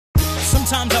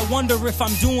Sometimes I wonder if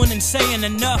I'm doing and saying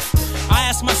enough. I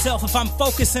ask myself if I'm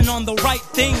focusing on the right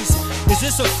things. Is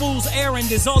this a fool's errand?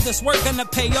 Is all this work gonna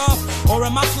pay off? Or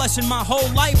am I flushing my whole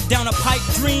life down a pipe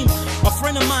dream? A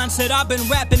friend of mine said I've been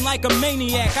rapping like a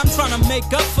maniac. I'm trying to make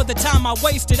up for the time I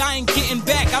wasted. I ain't getting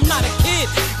back. I'm not a kid.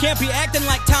 Can't be acting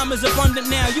like time is abundant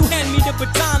now. You hand me the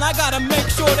baton, I gotta make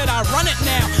sure that I run it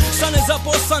now. Sun is up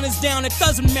or sun is down, it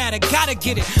doesn't matter. Gotta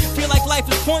get it. Feel like life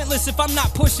is pointless if I'm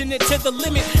not pushing it to the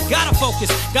limit. Gotta focus.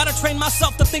 Gotta train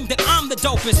myself to think that I'm the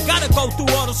dopest. Gotta go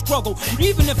through all the struggle,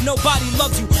 even if nobody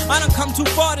loves you. I done come too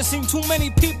far to see too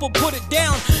many people put it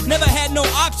down. Never had no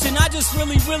option, I just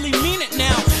really mean it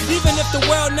now. Even if the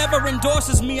world never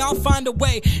endorses me, I'll find a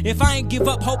way. If I ain't give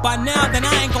up hope by now, then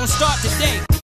I ain't gonna start today.